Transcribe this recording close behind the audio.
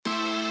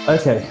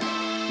Okay,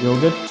 you all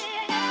good?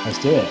 Let's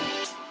do it.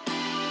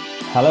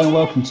 Hello and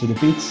welcome to the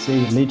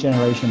B2C Lead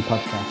Generation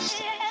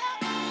Podcast.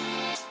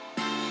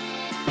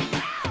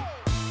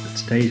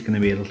 Today is going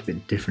to be a little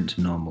bit different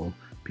to normal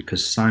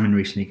because Simon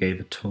recently gave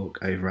a talk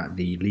over at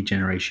the Lead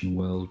Generation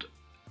World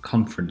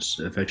conference,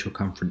 a virtual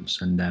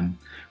conference, and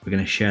we're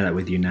going to share that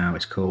with you now.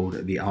 It's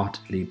called The Art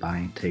of Lead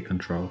Buying, Take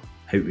Control.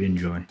 Hope you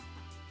enjoy.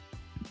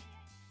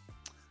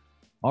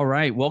 All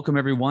right, welcome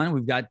everyone.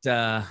 We've got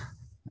a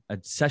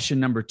session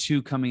number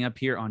 2 coming up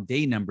here on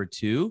day number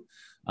 2.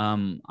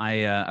 I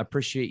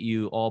appreciate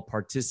you all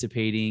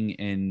participating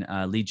in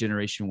Lead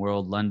Generation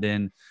World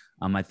London.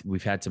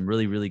 We've had some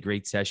really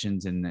great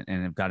sessions, and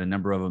I've got a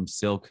number of them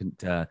still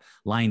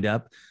lined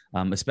up,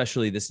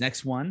 especially this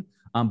next one.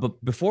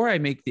 But before I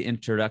make the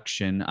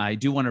introduction, I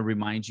do want to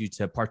remind you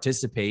to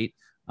participate.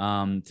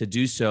 To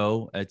do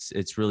so,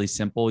 it's really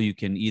simple. You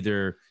can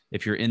either,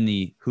 if you're in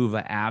the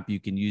Whova app, you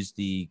can use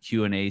the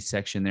Q&A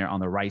section there on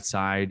the right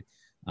side.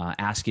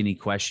 Ask any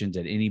questions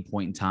at any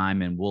point in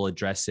time, and we'll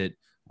address it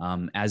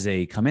as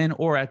they come in,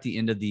 or at the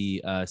end of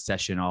the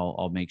session,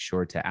 I'll make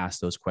sure to ask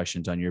those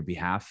questions on your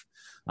behalf.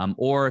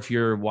 Or if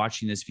you're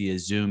watching this via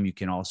Zoom, you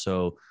can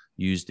also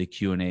use the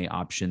Q&A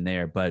option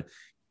there. But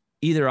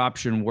either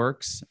option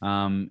works,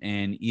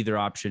 and either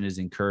option is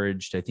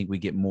encouraged. I think we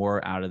get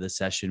more out of the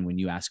session when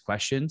you ask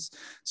questions,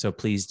 so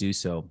please do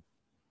so.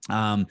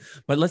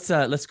 But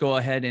let's go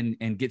ahead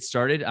and get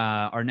started.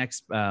 Our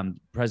next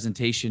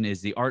presentation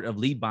is The Art of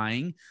Lead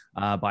Buying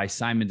by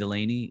Simon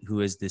Delaney,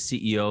 who is the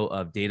CEO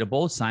of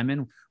Databolt.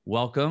 Simon,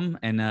 welcome,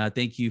 and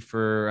thank you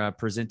for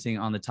presenting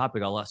on the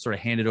topic. I'll sort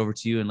of hand it over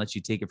to you and let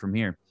you take it from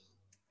here.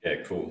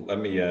 Yeah, cool. Let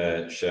me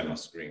share my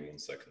screen 1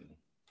 second.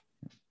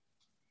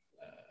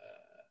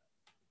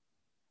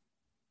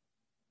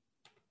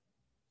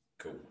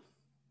 Cool.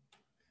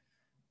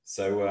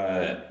 So,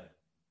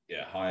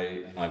 yeah,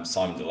 hi, I'm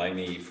Simon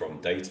Delaney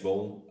from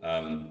Databolt.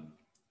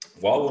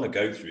 What I want to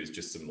go through is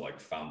just some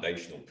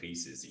foundational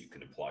pieces that you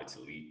can apply to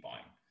lead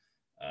buying.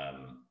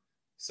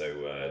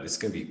 This is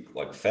going to be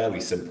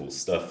fairly simple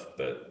stuff,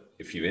 but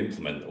if you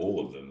implement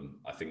all of them,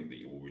 I think that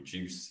you will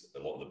reduce a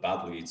lot of the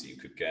bad leads that you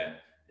could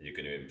get, and you're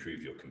going to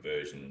improve your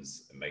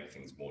conversions and make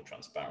things more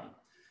transparent.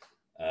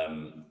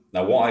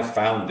 Now, what I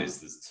found is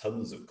there's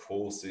tons of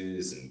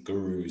courses and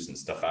gurus and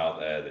stuff out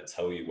there that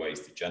tell you ways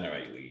to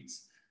generate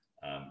leads.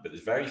 But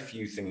there's very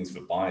few things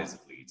for buyers of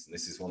leads. And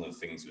this is one of the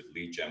things with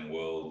Lead Gen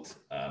World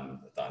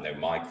that I know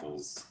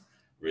Michael's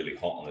really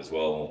hot on as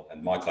well.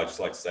 And Michael, I'd just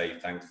like to say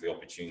thanks for the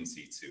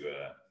opportunity to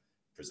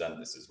present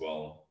this as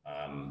well.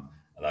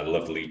 And I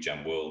love Lead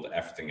Gen World,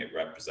 everything it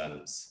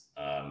represents.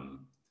 Yeah,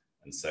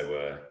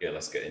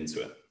 let's get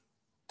into it.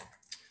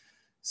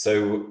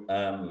 So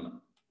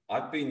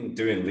I've been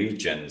doing lead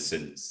gen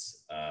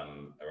since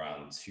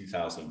around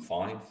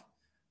 2005.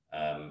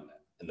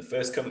 And the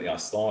first company I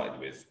started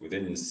with,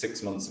 within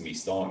 6 months of me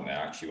starting there,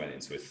 I actually went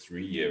into a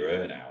 3-year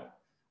earn-out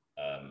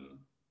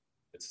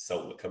to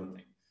sell the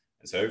company.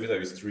 And so over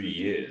those 3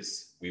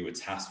 years, we were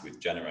tasked with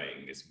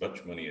generating as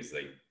much money as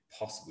they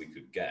possibly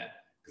could get,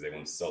 because they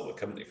wanted to sell the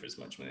company for as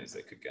much money as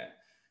they could get.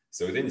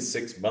 So within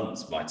 6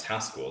 months, my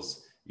task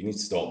was, you need to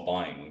start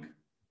buying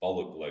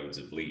bollock loads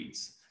of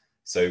leads.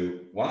 So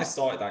when I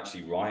started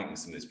actually writing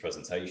some of this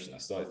presentation, I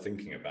started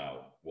thinking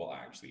about what I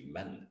actually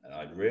meant. And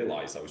I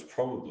realized I was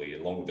probably,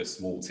 along with a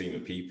small team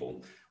of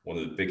people, one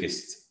of the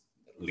biggest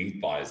lead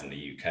buyers in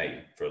the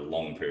UK for a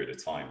long period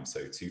of time.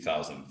 So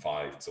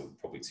 2005 till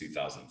probably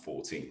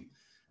 2014.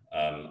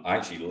 I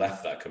actually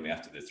left that company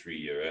after the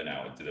 3-year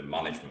earn-out and did a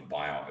management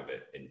buyout of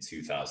it in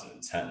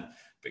 2010,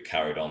 but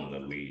carried on the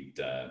lead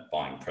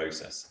buying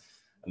process.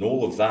 And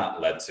all of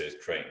that led to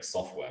creating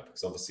software,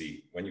 because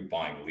obviously when you're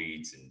buying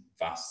leads in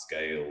vast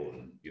scale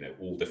and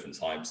all different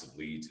types of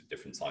leads with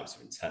different types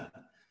of intent,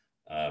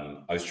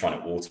 I was trying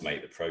to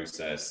automate the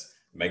process,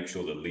 make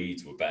sure the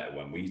leads were better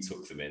when we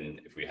took them in,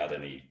 if we had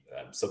any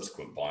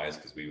subsequent buyers,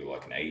 because we were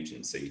like an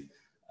agency.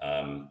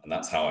 And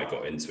that's how I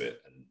got into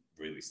it and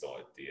really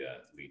started the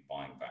lead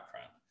buying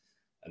background.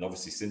 And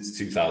obviously since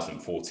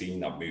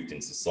 2014, I've moved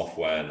into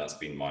software, and that's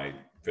been my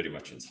pretty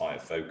much entire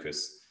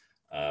focus.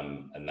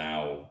 And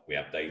now we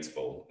have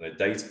Databolt. And at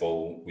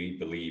Databolt, we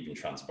believe in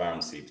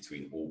transparency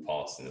between all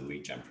parts in the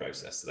lead gen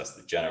process. So that's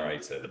the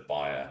generator, the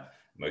buyer,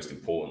 most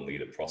importantly,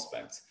 the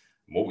prospect.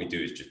 And what we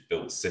do is just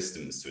build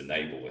systems to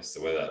enable this.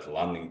 So whether that's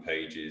landing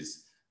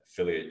pages,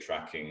 affiliate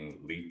tracking,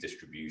 lead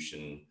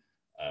distribution,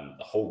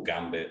 the whole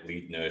gambit,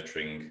 lead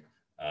nurturing,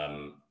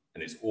 and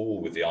it's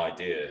all with the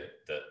idea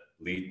that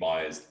lead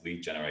buyers,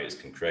 lead generators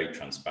can create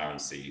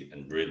transparency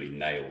and really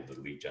nail the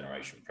lead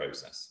generation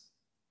process.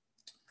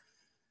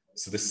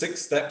 So the 6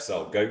 steps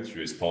I'll go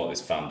through as part of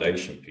this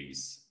foundation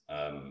piece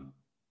are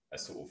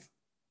sort of,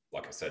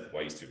 like I said,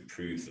 ways to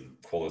improve the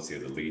quality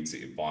of the leads that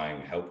you're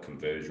buying, help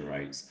conversion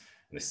rates,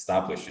 and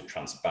establish a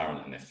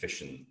transparent and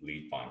efficient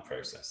lead buying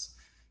process.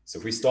 So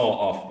if we start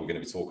off, we're going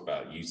to be talking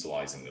about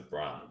utilizing the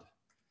brand.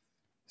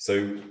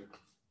 So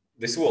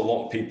this is what a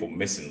lot of people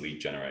miss in lead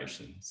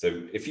generation.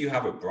 So if you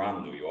have a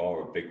brand, or you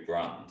are a big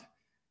brand,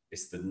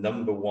 it's the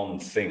number one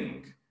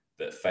thing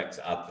that affects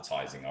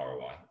advertising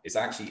ROI. It's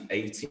actually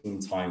 18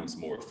 times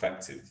more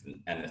effective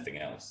than anything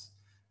else.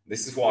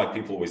 This is why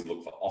people always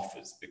look for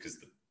offers, because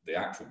the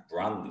actual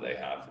brand that they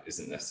have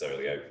isn't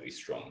necessarily overly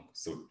strong.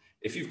 So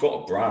if you've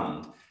got a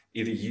brand,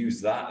 either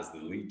use that as the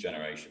lead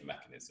generation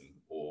mechanism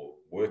or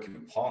work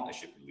in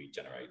partnership with lead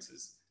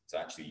generators to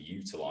actually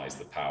utilize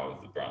the power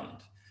of the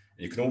brand. And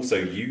you can also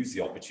use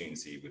the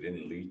opportunity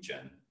within lead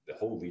gen, the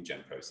whole lead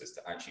gen process,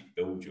 to actually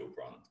build your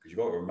brand. Because you've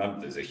got to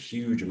remember, there's a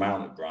huge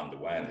amount of brand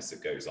awareness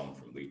that goes on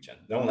from lead gen.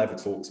 No one ever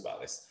talks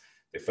about this.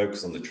 They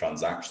focus on the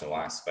transactional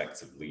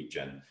aspects of lead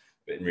gen,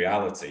 but in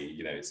reality,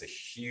 you know, it's a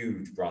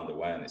huge brand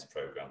awareness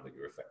program that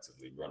you're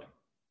effectively running.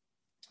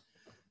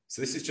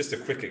 So this is just a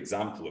quick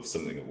example of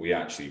something that we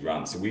actually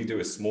ran. So we do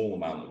a small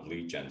amount of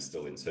lead gen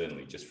still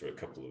internally, just for a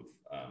couple of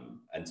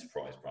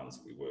enterprise brands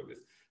that we work with.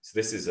 So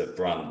this is a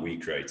brand we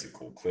created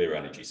called Clear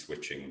Energy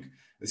Switching.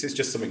 This is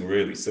just something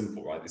really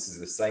simple, right? This is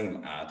the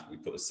same ad. We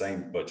put the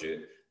same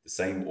budget, the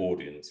same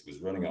audience,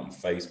 was running it on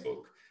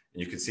Facebook.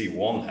 And you can see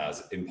one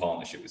has in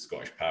partnership with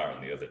Scottish Power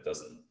and the other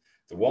doesn't.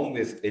 The one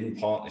with in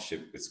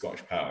partnership with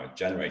Scottish Power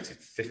generated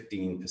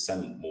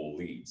 15% more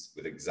leads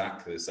with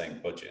exactly the same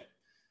budget.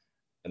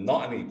 And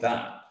not only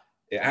that,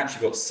 it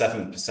actually got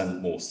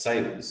 7% more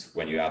sales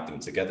when you add them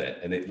together.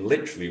 And it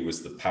literally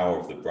was the power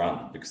of the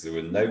brand, because there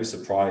were no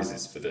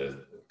surprises for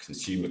the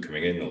consumer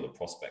coming in or the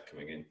prospect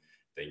coming in.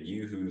 They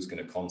knew who was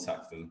going to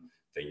contact them.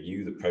 They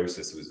knew the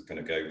process was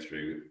going to go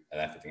through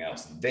and everything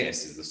else. And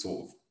this is the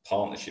sort of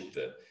partnership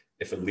that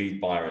if a lead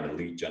buyer and a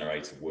lead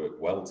generator work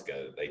well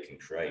together, they can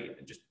create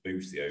and just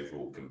boost the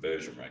overall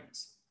conversion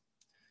rates.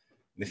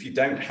 And if you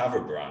don't have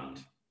a brand,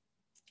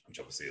 which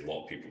obviously a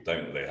lot of people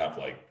don't, they have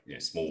like, you know,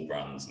 small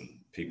brands and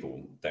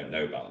people don't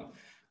know about them.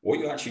 What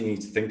you actually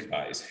need to think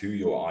about is who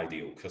your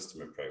ideal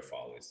customer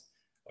profile is.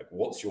 Like,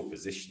 what's your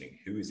positioning?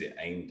 Who is it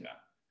aimed at?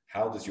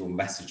 How does your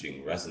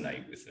messaging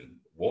resonate with them?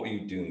 What are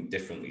you doing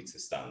differently to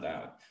stand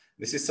out?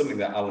 This is something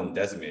that Alan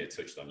Desimere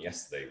touched on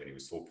yesterday when he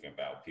was talking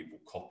about people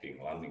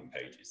copying landing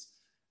pages.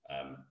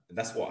 And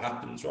that's what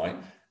happens, right?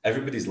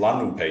 Everybody's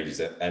landing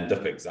pages end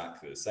up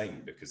exactly the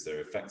same, because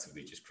they're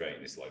effectively just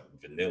creating this like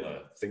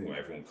vanilla thing where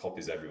everyone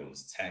copies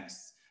everyone's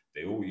text.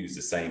 They all use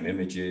the same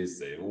images.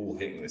 They're all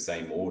hitting the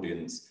same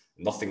audience.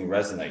 Nothing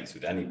resonates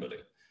with anybody.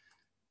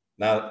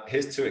 Now,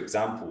 here's two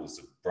examples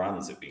of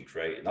brands that have been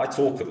created. And I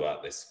talk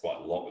about this quite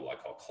a lot with like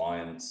our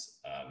clients.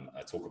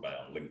 I talk about it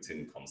on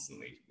LinkedIn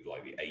constantly with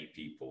like the 8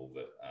 people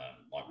that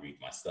might read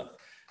my stuff.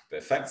 But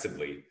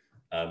effectively,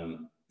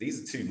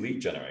 these are 2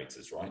 lead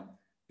generators, right?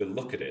 But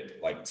look at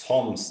it, like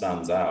Tom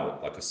stands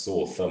out like a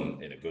sore thumb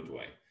in a good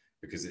way,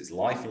 because it's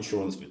life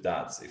insurance for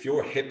dads. If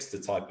you're a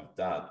hipster type of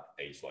dad,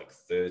 aged like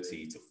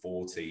 30 to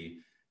 40,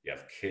 you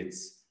have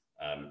kids,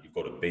 you've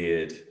got a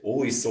beard,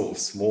 all these sort of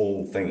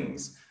small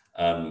things,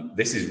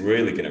 this is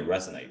really going to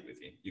resonate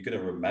with you. You're going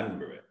to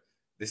remember it.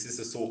 This is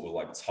the sort of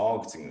like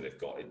targeting that they've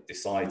got. It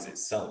decides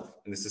itself.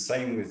 And it's the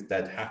same with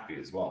Dead Happy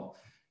as well.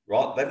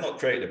 Right? They've not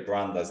created a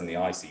brand as in the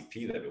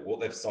ICP there, but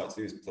what they've started to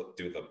do is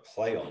do the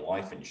play on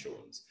life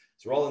insurance.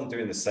 So rather than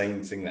doing the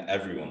same thing that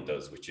everyone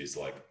does, which is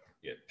like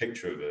a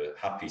picture of a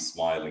happy,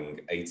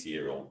 smiling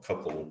 80-year-old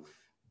couple,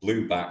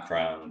 blue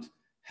background,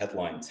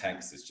 headline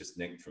text that's just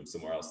nicked from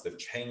somewhere else, they've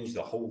changed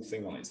the whole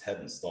thing on its head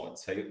and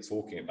started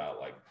talking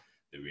about like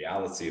the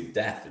reality of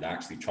death and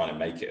actually trying to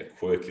make it a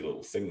quirky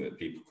little thing that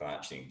people can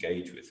actually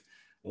engage with.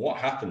 And what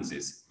happens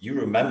is you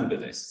remember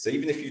this. So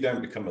even if you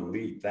don't become a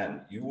lead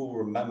then, you will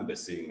remember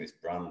seeing this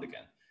brand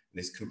again. And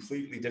it's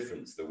completely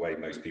different to the way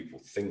most people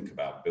think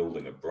about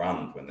building a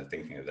brand when they're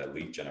thinking of their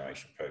lead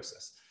generation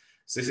process.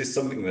 So this is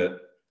something that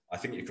I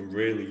think you can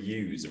really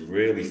use and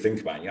really think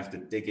about. And you have to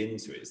dig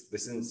into it.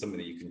 This isn't something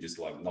that you can just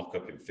like knock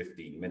up in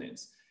 15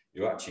 minutes.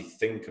 You actually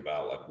think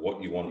about like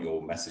what you want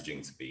your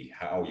messaging to be,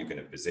 how you're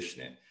going to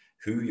position it,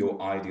 who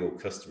your ideal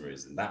customer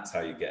is. And that's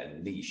how you get a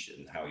niche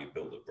and how you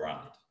build a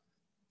brand.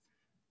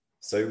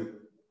 So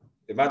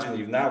imagine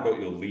you've now got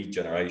your lead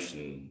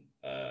generation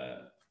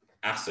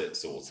asset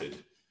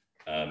sorted,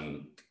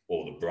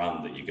 or the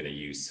brand that you're going to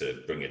use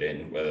to bring it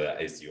in, whether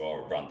that is you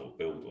are a brand or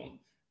build one.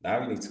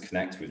 Now you need to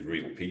connect with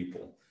real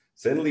people.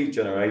 So in lead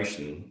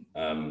generation,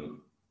 I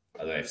don't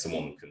know if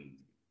someone can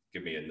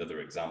give me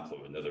another example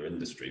of another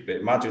industry, but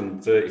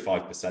imagine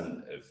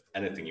 35% of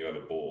anything you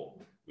ever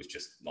bought was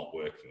just not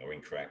working or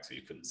incorrect, so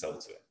you couldn't sell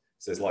to it.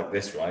 So it's like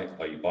this, right?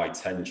 Like you buy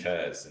 10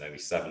 chairs and only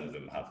 7 of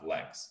them have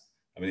legs.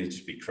 I mean, it'd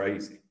just be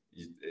crazy.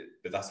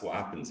 But that's what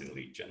happens in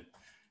lead gen.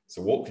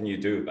 So what can you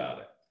do about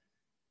it?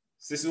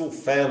 So this is all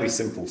fairly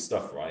simple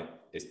stuff, right?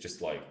 It's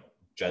just like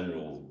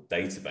general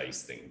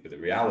database thing. But the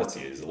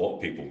reality is a lot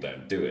of people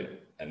don't do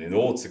it. And in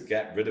order to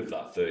get rid of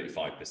that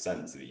 35%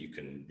 so that you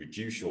can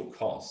reduce your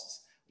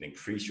costs and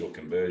increase your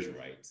conversion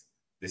rate,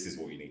 this is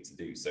what you need to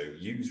do. So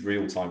use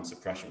real-time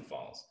suppression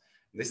files.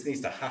 And this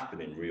needs to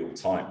happen in real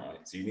time,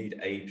 right? So you need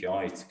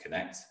API to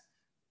connect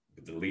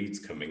with the leads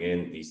coming in.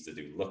 It needs to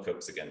do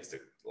lookups against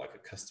like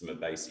a customer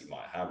base that you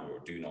might have, or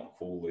a do not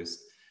call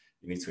list.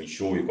 You need to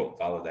ensure you've got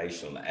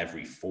validation on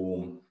every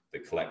form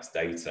that collects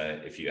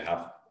data. If you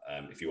have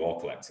if you are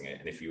collecting it.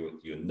 And if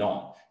you're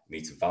not, you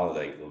need to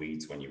validate the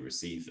leads when you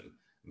receive them.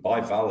 And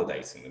by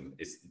validating them,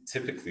 it's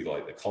typically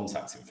like the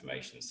contact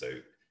information. So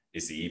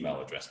is the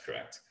email address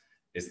correct?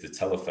 Is the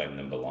telephone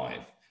number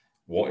live?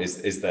 What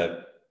is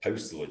their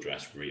postal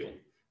address real?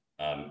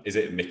 Is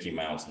it a Mickey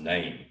Mouse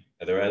name?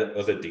 Are there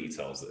other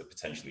details that are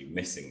potentially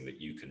missing that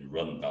you can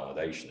run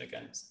validation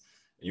against?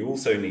 And you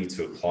also need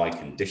to apply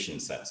condition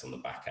sets on the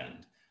back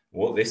end.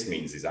 What this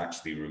means is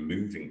actually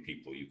removing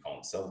people you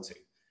can't sell to.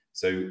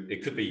 So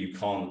it could be you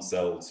can't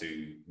sell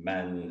to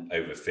men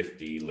over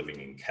 50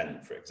 living in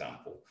Kent, for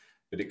example,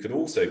 but it could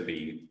also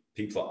be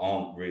people that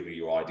aren't really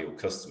your ideal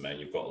customer and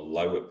you've got a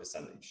lower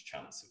percentage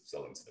chance of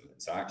selling to them.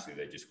 And so actually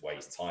they just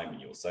waste time in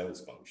your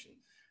sales function.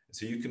 And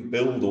so you can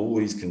build all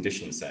these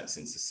condition sets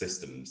into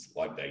systems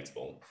like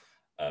Databall,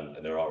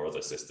 and there are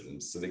other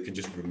systems, so they can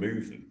just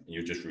remove them and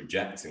you're just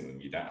rejecting them.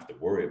 You don't have to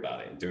worry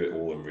about it and do it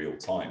all in real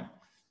time.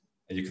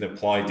 And you can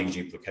apply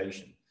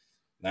deduplication.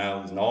 Now,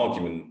 there's an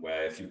argument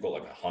where if you've got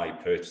like a high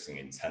purchasing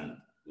intent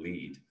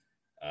lead,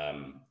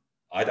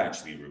 I'd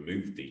actually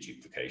remove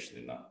deduplication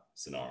in that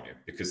scenario,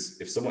 because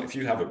if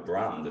you have a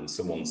brand and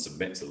someone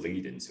submits a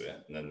lead into it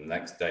and then the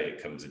next day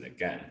it comes in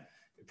again,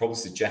 it probably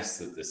suggests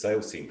that the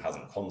sales team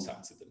hasn't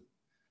contacted them.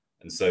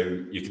 And so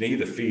you can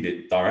either feed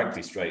it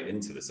directly straight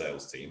into the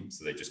sales team,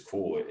 so they just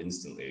call it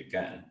instantly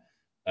again,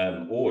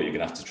 or you're going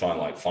to have to try and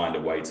like find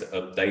a way to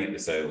update the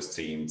sales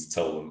team to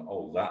tell them,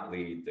 oh, that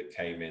lead that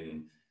came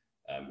in,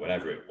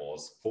 whenever it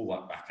was, pull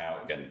that back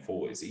out again and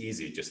call it. It's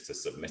easy just to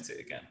submit it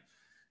again.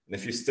 And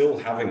if you're still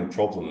having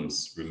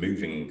problems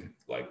removing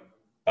like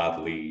bad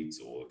leads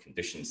or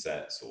condition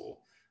sets or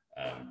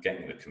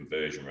getting the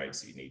conversion rates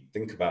that you need,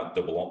 think about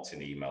double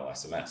opt-in email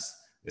SMS.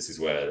 This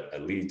is where a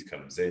lead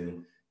comes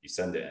in, you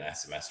send it an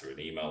SMS or an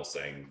email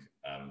saying,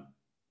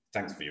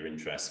 thanks for your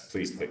interest,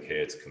 please click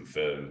here to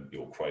confirm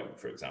your quote,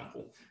 for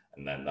example.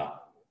 And then that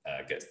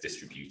gets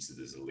distributed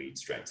as a lead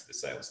straight to the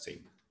sales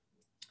team.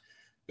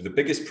 But the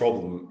biggest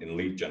problem in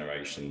lead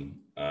generation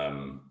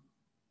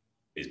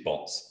is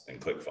bots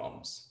and click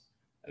farms.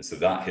 And so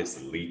that hits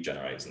the lead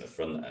generators in the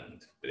front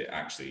end, but it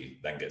actually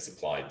then gets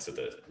applied to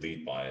the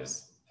lead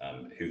buyers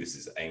who this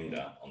is aimed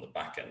at on the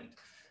back end.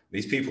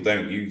 These people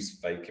don't use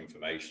fake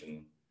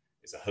information.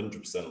 It's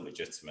 100%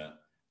 legitimate.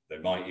 They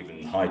might even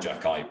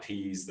hijack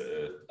IPs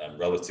that are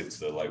relative to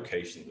the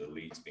location that the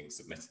lead's being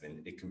submitted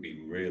in. It can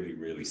be really,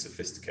 really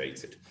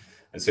sophisticated.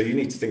 And so you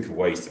need to think of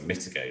ways to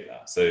mitigate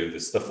that. So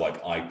there's stuff like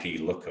IP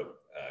lookup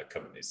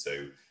companies.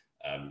 So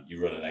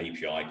you run an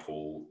API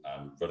call,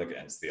 run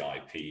against the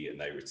IP, and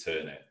they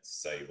return it to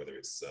say whether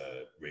it's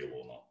real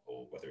or not,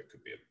 or whether it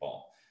could be a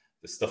bot.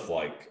 There's stuff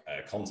like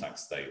contact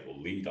state or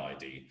lead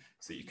ID,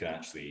 so you can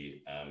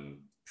actually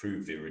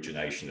prove the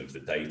origination of the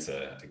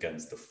data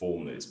against the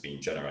form that it's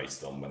being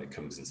generated on when it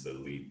comes into the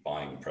lead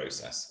buying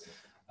process.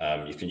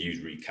 You can use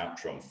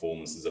recapture on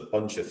forms. There's a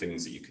bunch of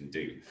things that you can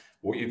do.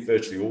 What you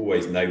virtually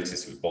always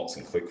notice with bots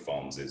and click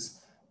farms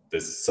is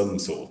there's some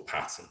sort of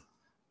pattern,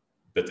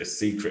 but the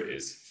secret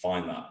is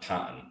find that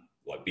pattern,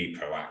 like be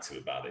proactive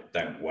about it.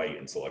 Don't wait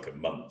until like a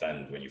month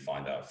end when you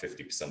find out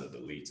 50% of the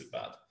leads are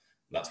bad.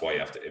 And that's why you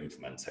have to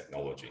implement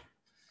technology.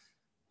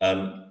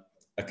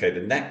 Okay,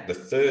 the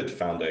third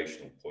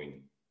foundational point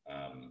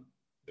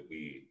that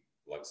we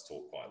like to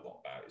talk quite a lot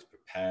about is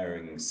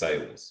preparing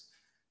sales.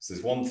 So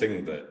there's one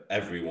thing that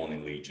everyone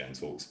in lead gen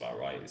talks about,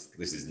 right?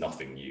 This is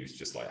nothing new. It's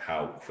just like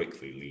how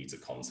quickly leads are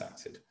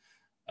contacted.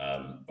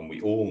 And we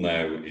all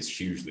know it's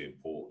hugely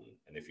important.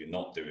 And if you're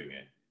not doing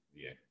it,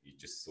 yeah, you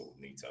just sort of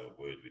need to have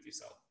a word with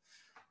yourself.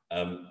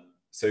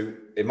 So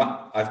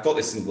I've got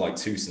this in like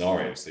two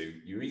scenarios. So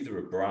you're either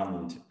a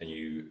brand and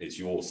it's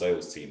your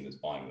sales team that's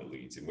buying the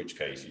leads, in which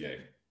case,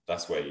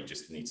 that's where you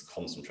just need to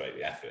concentrate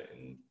the effort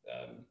in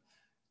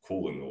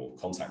calling or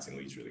contacting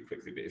leads really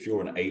quickly. But if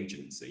you're an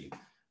agency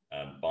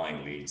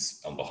buying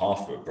leads on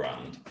behalf of a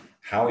brand,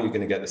 how are you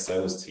going to get the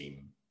sales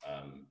team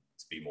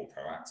to be more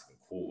proactive and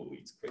call the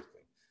leads quickly?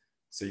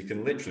 So you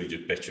can literally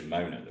just bitch and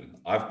moan at them.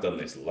 I've done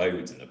this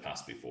loads in the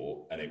past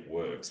before, and it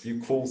works. If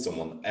you call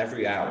someone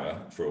every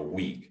hour for a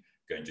week,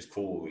 go and just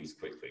call the leads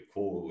quickly,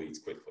 call the leads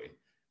quickly.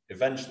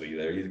 Eventually,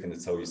 they're either going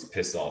to tell you to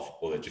piss off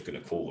or they're just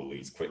going to call the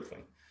leads quickly.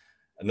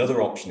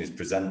 Another option is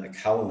present a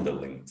calendar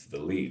link to the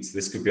leads.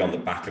 This could be on the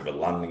back of a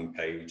landing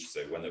page.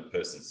 So when a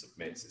person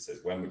submits, it says,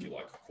 when would you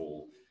like a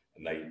call?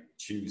 And they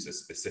choose a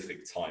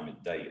specific time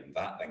and date, and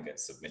that then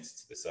gets submitted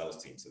to the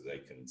sales team so they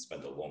can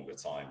spend a longer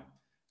time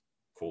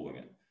calling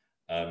it.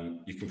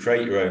 You can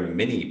create your own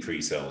mini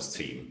pre-sales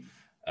team,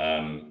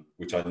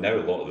 which I know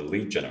a lot of the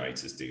lead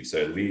generators do.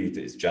 So a lead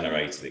is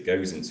generated, it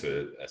goes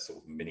into a sort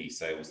of mini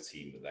sales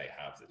team that they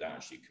have that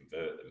actually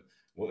convert them.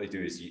 What they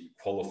do is you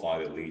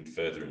qualify the lead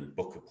further and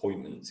book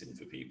appointments in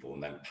for people,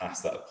 and then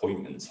pass that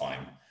appointment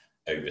time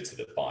over to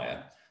the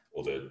buyer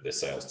or the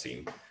sales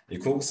team. You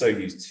can also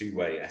use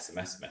two-way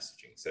SMS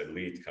messaging. So the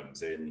lead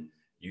comes in,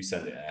 you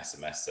send it an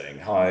SMS saying,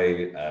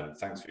 hi,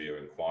 thanks for your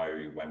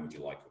inquiry, when would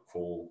you like a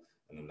call?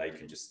 And then they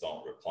can just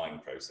start the replying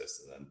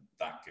process, and then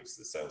that gives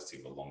the sales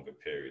team a longer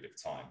period of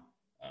time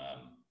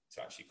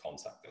to actually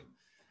contact them.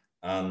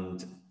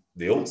 And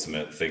the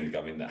ultimate thing,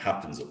 I mean, that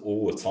happens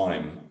all the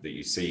time that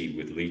you see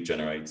with lead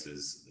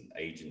generators and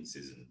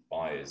agencies and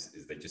buyers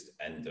is they just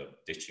end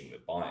up ditching the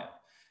buyer.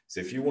 So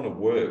if you want to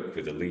work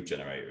with a lead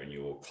generator and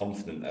you're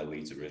confident their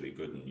leads are really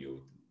good and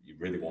you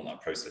really want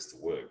that process to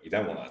work, you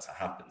don't want that to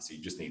happen. So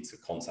you just need to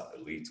contact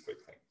the leads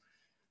quickly.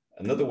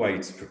 Another way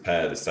to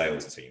prepare the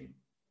sales team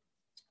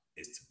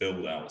is to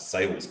build out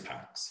sales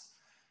packs.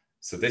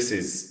 So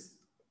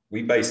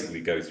we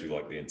basically go through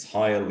like the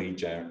entire lead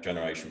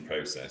generation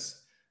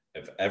process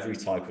of every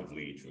type of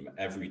lead from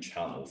every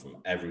channel, from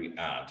every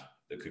ad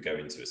that could go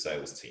into a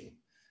sales team.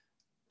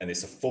 And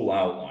it's a full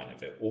outline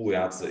of it, all the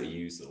ads that are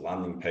used, the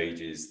landing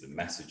pages, the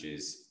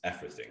messages,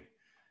 everything.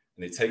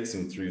 And it takes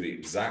them through the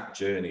exact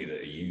journey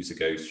that a user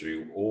goes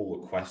through, all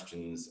the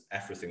questions,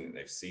 everything that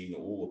they've seen,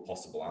 all the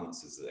possible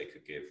answers that they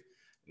could give.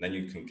 And then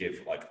you can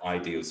give like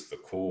ideas for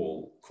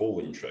call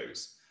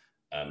intros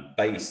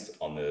based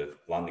on the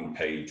landing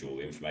page or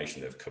the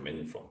information they've come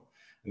in from.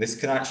 And this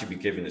can actually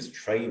be given as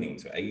training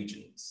to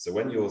agents. So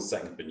when you're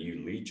setting up a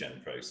new lead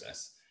gen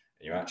process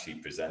and you're actually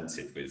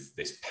presented with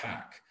this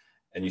pack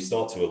and you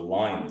start to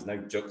align, there's no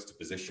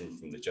juxtaposition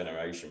from the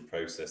generation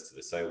process to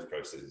the sales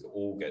process, it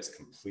all gets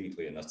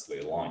completely and utterly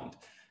aligned.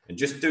 And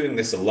just doing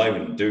this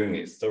alone, doing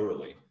it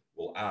thoroughly,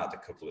 will add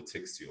a couple of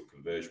ticks to your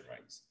conversion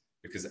rates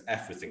because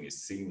everything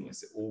is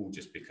seamless. It all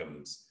just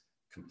becomes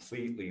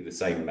completely the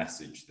same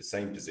message, the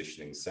same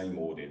positioning, same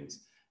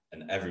audience,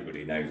 and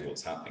everybody knows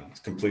what's happening. It's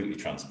completely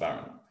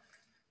transparent.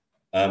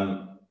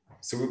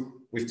 So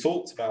we've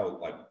talked about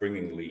like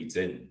bringing leads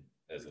in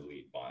as a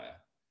lead buyer.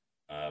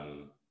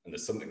 And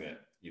there's something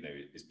that, you know,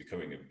 is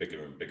becoming a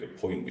bigger and bigger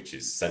point, which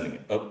is sending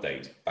an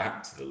update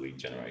back to the lead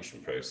generation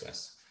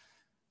process.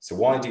 So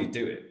why do you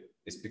do it?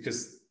 It's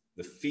because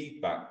the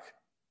feedback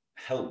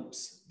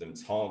helps them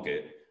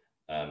target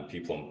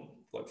people on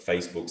like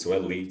Facebook. So where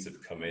leads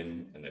have come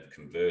in and they've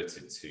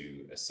converted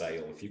to a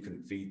sale, if you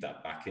can feed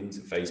that back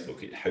into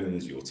Facebook, it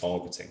hones your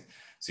targeting.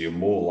 So you're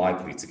more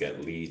likely to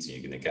get leads and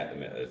you're going to get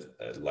them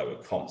at a lower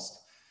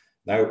cost.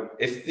 Now,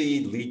 if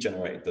the lead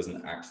generator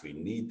doesn't actually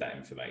need that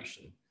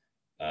information,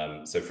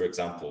 so for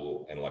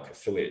example, in like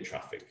affiliate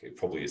traffic, it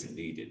probably isn't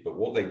needed, but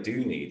what they do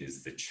need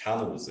is the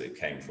channels that it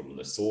came from and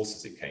the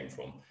sources it came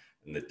from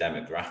and the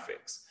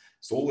demographics.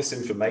 So all this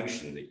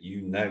information that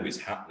you know is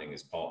happening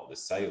as part of the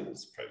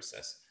sales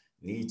process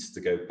needs to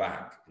go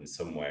back in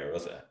some way or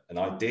other. And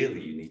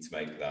ideally, you need to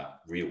make that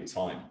real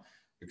time,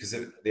 because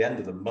at the end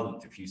of the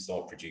month, if you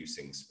start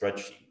producing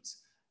spreadsheets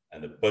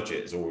and the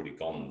budget has already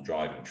gone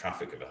driving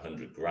traffic of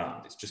 100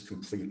 grand, it's just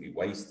completely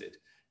wasted.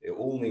 It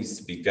all needs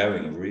to be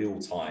going real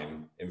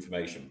time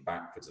information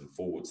backwards and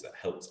forwards that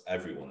helps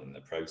everyone in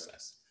the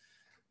process.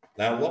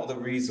 Now, a lot of the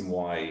reason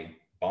why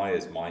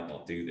buyers might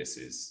not do this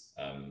is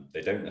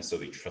they don't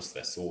necessarily trust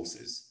their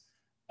sources.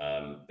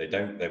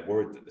 They're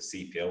worried that the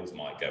CPLs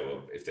might go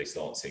up if they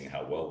start seeing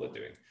how well they're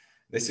doing.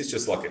 This is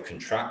just like a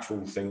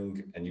contractual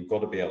thing, and you've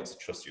got to be able to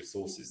trust your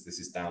sources. This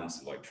is down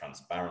to like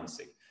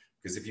transparency,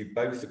 because if you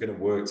both are going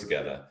to work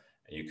together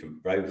and you can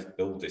both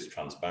build this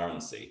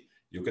transparency,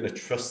 you're going to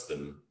trust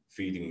them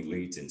feeding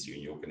leads into you,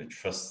 and you're going to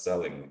trust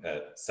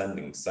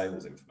sending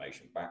sales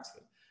information back to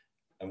them.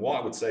 And what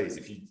I would say is,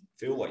 if you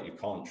feel like you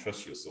can't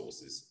trust your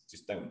sources,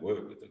 just don't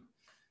work with them,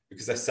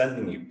 because they're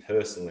sending you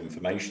personal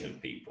information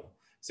of people.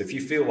 So if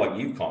you feel like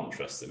you can't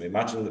trust them,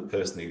 imagine the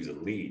person who's a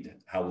lead,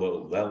 how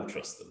little they'll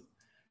trust them.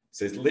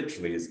 So it's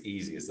literally as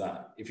easy as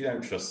that. If you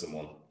don't trust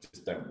someone,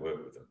 just don't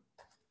work with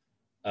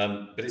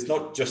them. But it's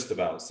not just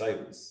about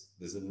sales.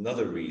 There's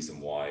another reason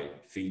why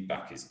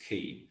feedback is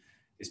key.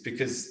 It's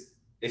because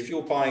if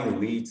you're buying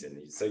leads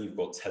in, say you've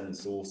got 10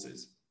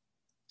 sources,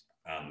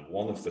 and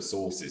one of the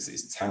sources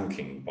is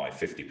tanking by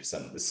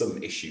 50%, there's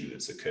some issue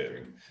that's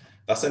occurring.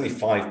 That's only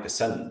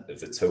 5% of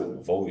the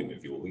total volume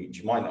of your leads.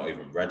 You might not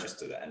even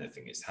register that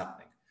anything is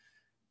happening,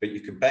 but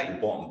you can bet your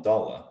bottom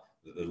dollar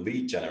that the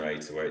lead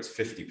generator, where it's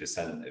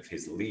 50% of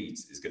his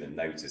leads, is going to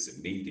notice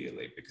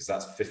immediately, because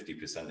that's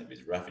 50% of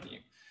his revenue.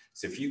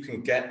 So if you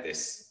can get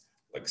this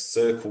like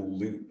circle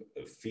loop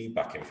of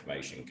feedback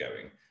information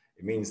going,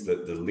 it means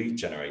that the lead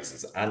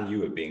generators and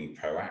you are being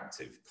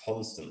proactive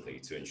constantly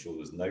to ensure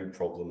there's no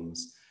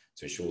problems,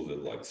 to ensure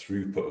that like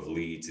throughput of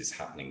leads is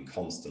happening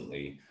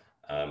constantly,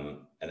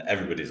 and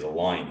everybody's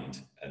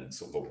aligned and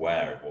sort of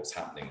aware of what's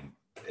happening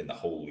in the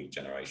whole lead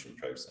generation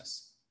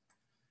process.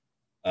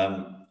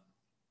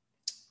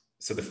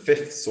 So the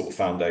fifth sort of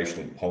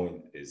foundational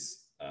point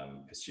is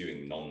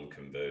pursuing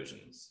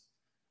non-conversions.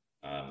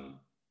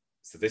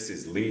 So this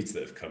is leads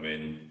that have come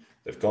in,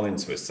 they've gone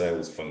into a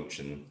sales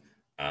function,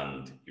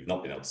 and you've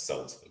not been able to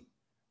sell to them.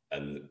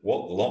 And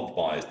what a lot of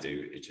buyers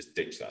do is just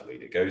ditch that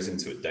lead. It goes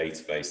into a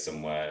database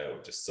somewhere,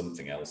 or just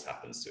something else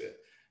happens to it.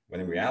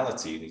 When in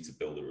reality, you need to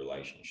build a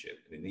relationship,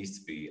 and it needs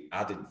to be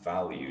added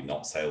value,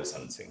 not sales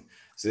hunting.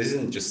 So this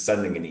isn't just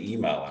sending an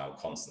email out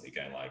constantly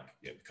going like,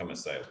 you know, become a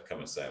sale,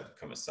 become a sale,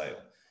 become a sale.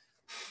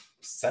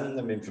 Send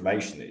them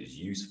information that is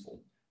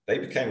useful. They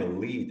became a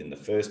lead in the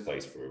first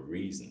place for a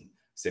reason.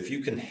 So if you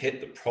can hit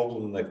the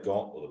problem they've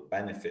got or the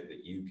benefit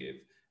that you give,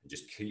 and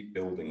just keep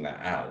building that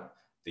out,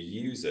 the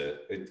user,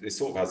 it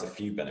sort of has a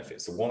few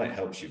benefits. So one, it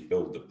helps you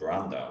build the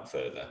brand out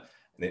further,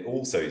 and it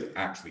also is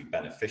actually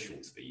beneficial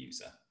to the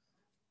user.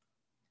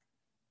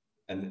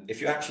 And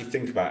if you actually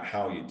think about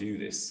how you do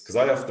this, because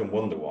I often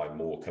wonder why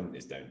more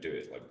companies don't do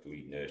it, like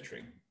lead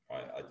nurturing,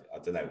 right? I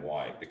don't know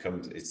why.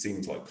 It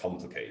seems like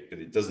complicated, but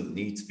it doesn't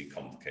need to be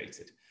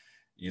complicated.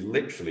 You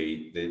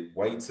literally, the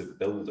way to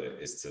build it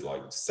is to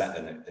like set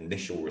an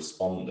initial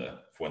responder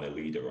for when a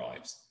lead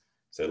arrives.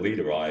 So a lead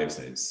arrives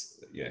and it's,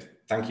 you know,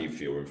 thank you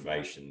for your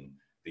information.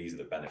 These are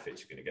the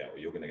benefits you're going to get, or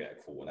you're going to get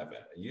a call whenever.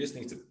 And you just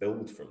need to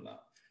build from that.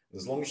 And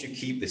as long as you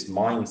keep this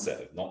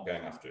mindset of not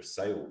going after a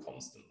sale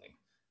constantly,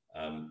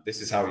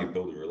 this is how you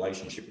build a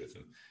relationship with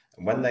them.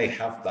 And when they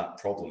have that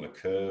problem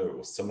occur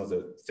or some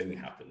other thing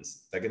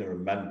happens, they're going to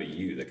remember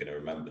you, they're going to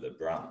remember the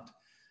brand.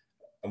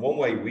 And one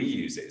way we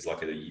use it is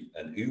like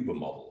an Uber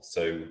model.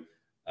 So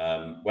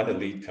when a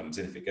lead comes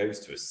in, if it goes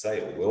to a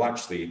sale, we'll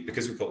actually,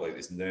 because we've got like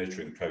this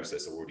nurturing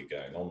process already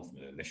going on from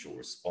an initial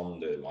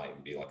responder, it might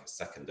even be like a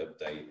second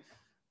update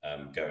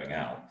going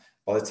out.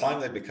 By the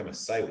time they become a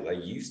sale, they're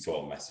used to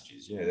our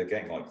messages. You know, they're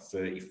getting like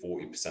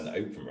 30-40%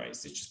 open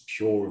rates. It's just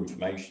pure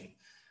information.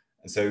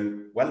 And so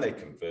when they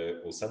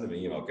convert, we'll send them an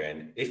email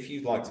going, if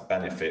you'd like to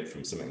benefit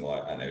from something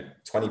like, I know,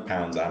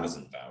 £20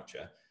 Amazon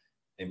voucher,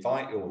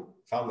 invite your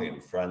family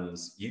and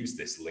friends, use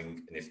this link,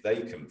 and if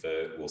they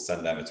convert, we'll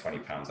send them a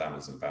 £20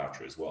 Amazon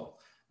voucher as well.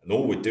 And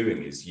all we're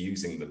doing is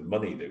using the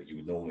money that you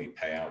would normally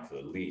pay out for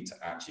the lead to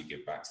actually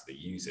give back to the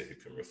user who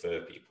can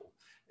refer people.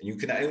 And you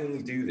can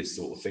only do this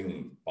sort of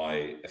thing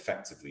by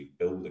effectively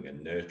building a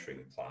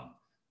nurturing plan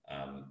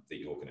that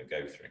you're going to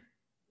go through.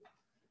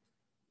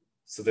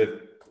 So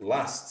the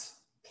last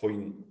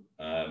point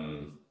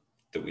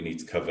that we need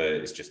to cover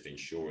is just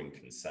ensuring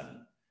consent.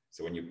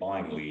 So when you're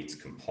buying leads,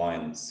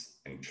 compliance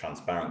and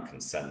transparent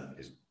consent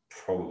is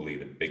probably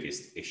the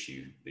biggest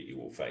issue that you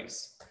will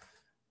face.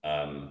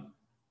 And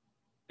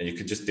you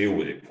could just deal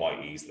with it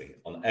quite easily.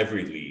 On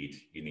every lead,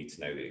 you need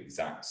to know the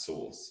exact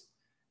source.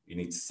 You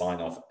need to sign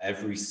off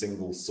every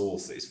single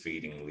source that is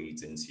feeding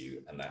leads into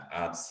you, and that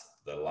adds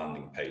the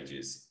landing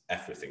pages,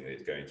 everything that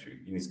it's going through.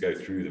 You need to go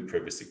through the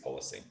privacy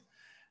policy.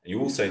 And you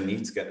also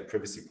need to get the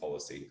privacy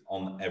policy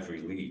on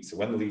every lead. So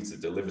when the leads are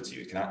delivered to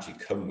you, it can actually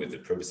come with the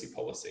privacy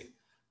policy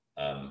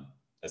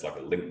as like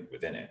a link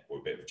within it or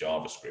a bit of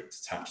JavaScript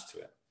attached to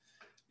it.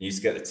 You need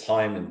to get the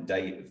time and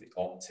date of the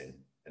opt-in,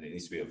 and it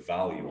needs to be a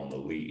value on the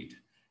lead.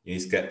 You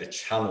need to get the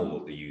channel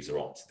that the user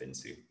opted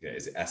into. You know,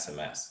 is it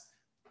SMS?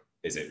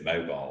 Is it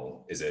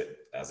mobile? Is it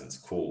as into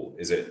call?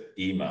 Is it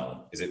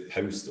email? Is it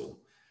postal?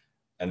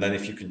 And then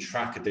if you can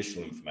track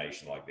additional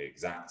information like the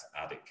exact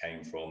ad it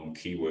came from,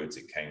 keywords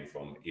it came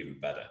from, even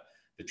better.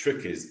 The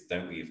trick is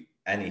don't leave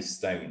any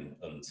stone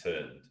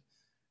unturned.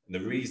 And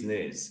the reason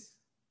is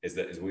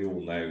that, as we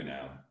all know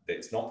now, that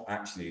it's not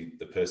actually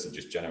the person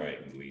just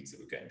generating the leads that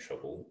will get in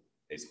trouble.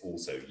 It's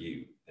also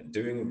you. And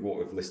doing what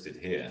we've listed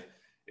here,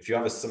 if you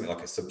have something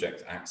like a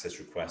subject access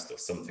request or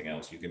something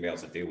else, you can be able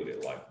to deal with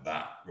it like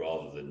that,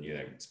 rather than, you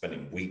know,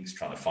 spending weeks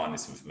trying to find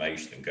this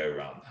information and go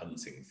around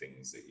hunting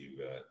things that you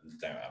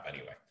don't have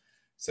anyway.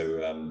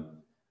 So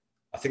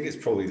I think it's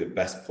probably the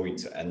best point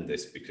to end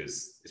this,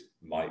 because it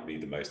might be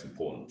the most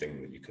important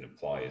thing that you can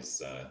apply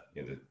is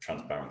you know, the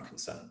transparent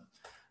consent.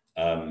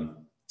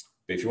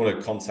 But if you want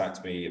to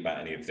contact me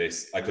about any of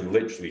this, I could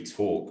literally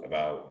talk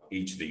about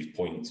each of these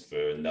points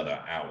for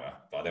another hour,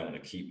 but I don't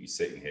want to keep you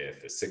sitting here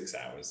for 6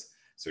 hours.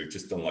 So we've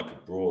just done like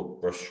a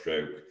broad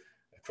brushstroke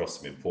across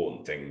some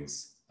important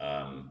things.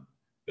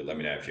 But let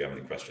me know if you have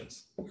any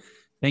questions.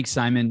 Thanks,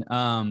 Simon.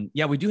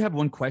 Yeah, we do have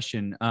one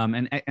question,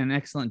 and an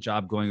excellent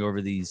job going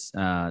over these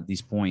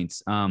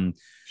points.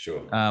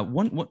 Sure.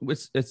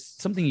 It's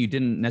something you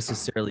didn't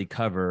necessarily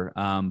cover,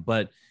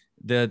 but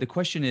the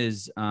question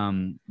is,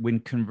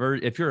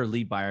 if you're a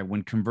lead buyer,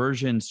 when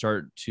conversions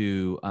start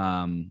to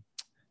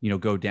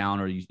go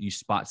down, or you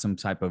spot some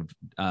type of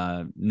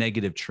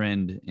negative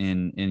trend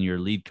in your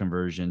lead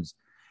conversions,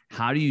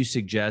 how do you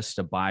suggest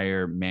a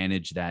buyer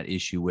manage that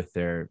issue with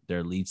their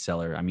lead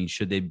seller? I mean,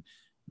 should they?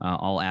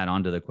 I'll add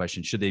on to the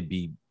question: should they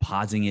be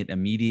pausing it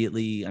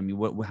immediately? I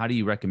mean, how do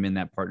you recommend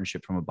that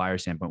partnership from a buyer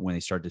standpoint when they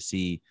start to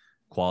see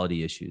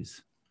quality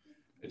issues?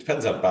 It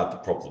depends how bad the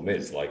problem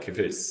is. Like if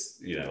it's,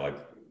 you know, like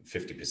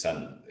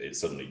 50%, it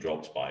suddenly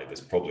drops by,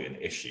 there's probably an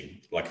issue.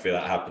 Like if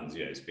that happens,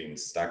 you know, it's been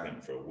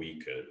stagnant for a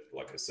week at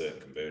like a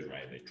certain conversion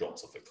rate and it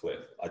drops off a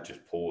cliff, I'd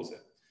just pause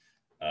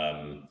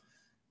it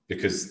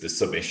because there's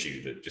some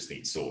issue that just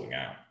needs sorting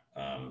out.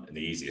 And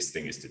the easiest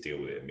thing is to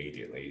deal with it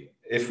immediately.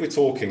 If we're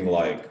talking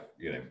like,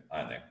 you know,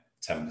 I don't know,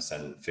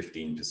 10%,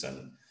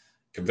 15%,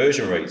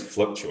 conversion rates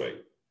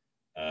fluctuate.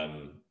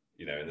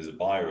 You know, and as a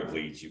buyer of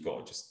leads, you've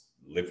got to just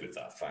live with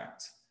that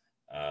fact.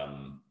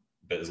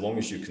 But as long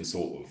as you can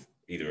sort of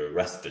either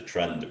arrest the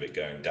trend of it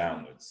going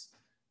downwards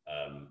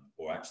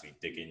or actually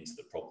dig into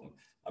the problem.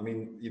 I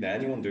mean, you know,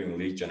 anyone doing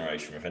lead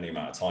generation with any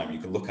amount of time, you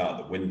can look out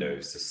the window,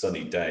 it's a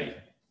sunny day,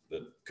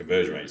 the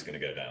conversion rate is going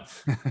to go down.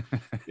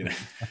 You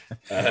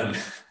know,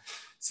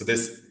 so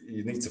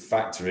you need to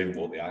factor in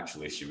what the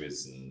actual issue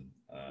is, and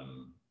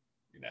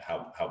you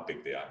how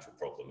big the actual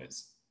problem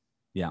is.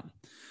 Yeah.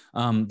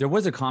 There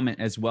was a comment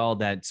as well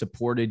that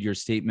supported your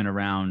statement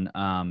around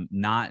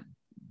not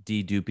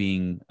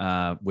deduping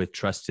with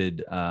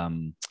trusted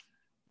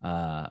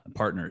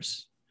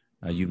partners.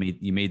 You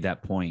made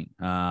that point.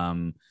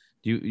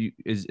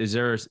 Is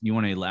there, you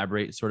want to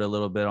elaborate sort of a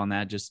little bit on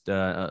that, just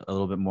a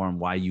little bit more on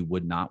why you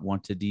would not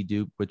want to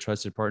dedupe with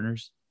trusted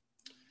partners?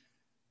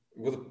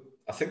 Well,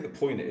 I think the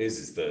point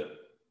is that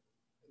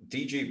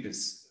dedupe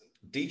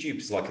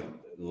is like a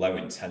low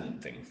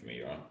intent thing for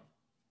me, right?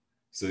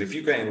 So if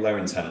you're getting low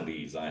intent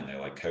leads, I don't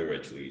know, like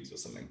co-reg leads or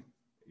something,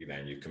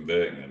 and you're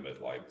converting them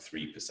at like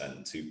 3%,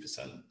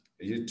 2%,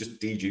 you just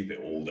dedupe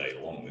it all day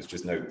long. There's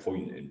just no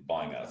point in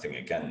buying that thing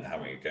again and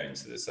having it go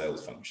into the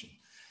sales function.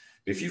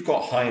 But if you've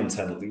got high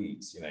intent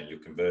leads, you're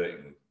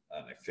converting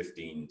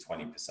 15,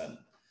 20%.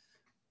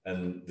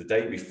 And the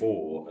day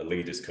before a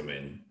lead has come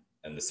in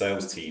and the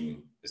sales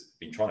team has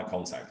been trying to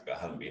contact but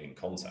hasn't been in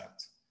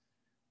contact.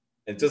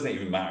 It doesn't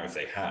even matter if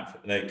they have.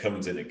 And then it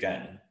comes in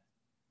again,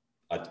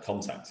 I'd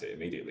contact it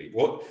immediately.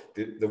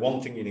 The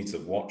one thing you need to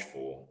watch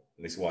for,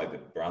 and this is why the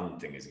brand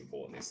thing is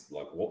important, is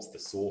like, what's the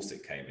source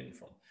it came in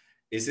from?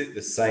 Is it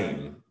the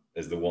same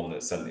as the one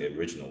that sent the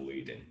original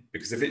lead in?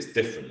 Because if it's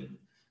different,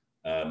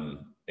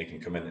 it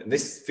can come in. And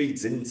this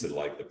feeds into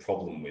like the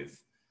problem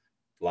with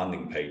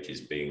landing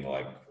pages being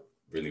like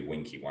really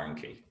winky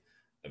wanky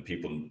and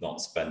people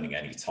not spending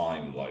any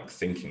time like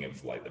thinking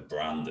of like the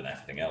brand and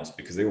everything else,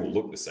 because they all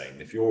look the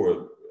same. If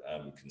you're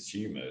a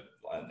consumer,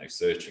 I don't know,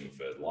 searching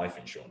for life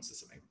insurance or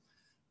something,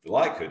 the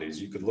likelihood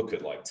is you could look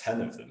at like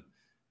 10 of them.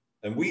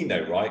 And we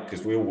know, right?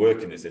 Because we all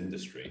work in this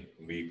industry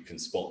and we can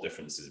spot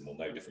differences and we'll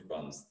know different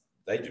brands.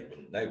 They just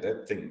wouldn't know.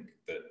 They'd think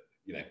that,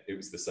 it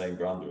was the same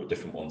brand or a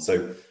different one.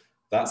 So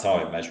that's how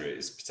I measure it,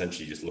 is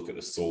potentially just look at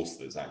the source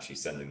that's actually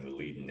sending the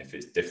lead. And if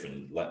it's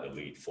different, let the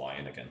lead fly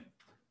in again.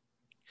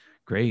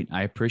 Great.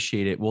 I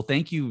appreciate it. Well,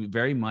 thank you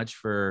very much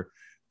for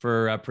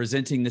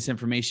presenting this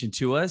information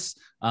to us.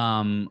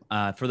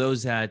 For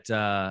those that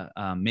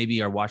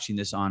maybe are watching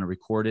this on a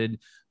recorded,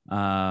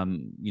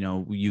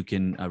 you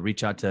can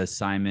reach out to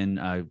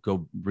Simon,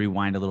 go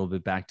rewind a little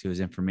bit back to his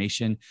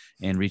information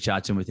and reach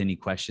out to him with any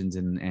questions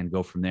and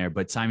go from there.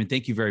 But Simon,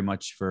 thank you very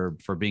much for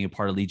being a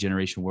part of Lead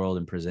Generation World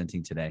and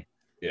presenting today.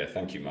 Yeah,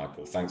 thank you,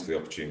 Michael. Thanks for the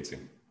opportunity.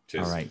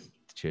 Cheers. All right.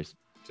 Cheers.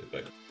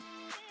 Bye.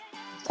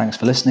 Thanks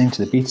for listening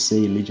to the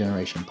B2C Lead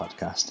Generation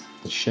Podcast,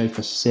 the show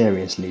for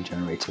serious lead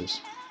generators.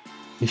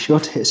 Be sure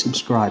to hit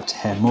subscribe to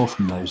hear more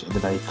from those at the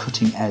very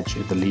cutting edge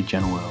of the lead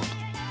gen world.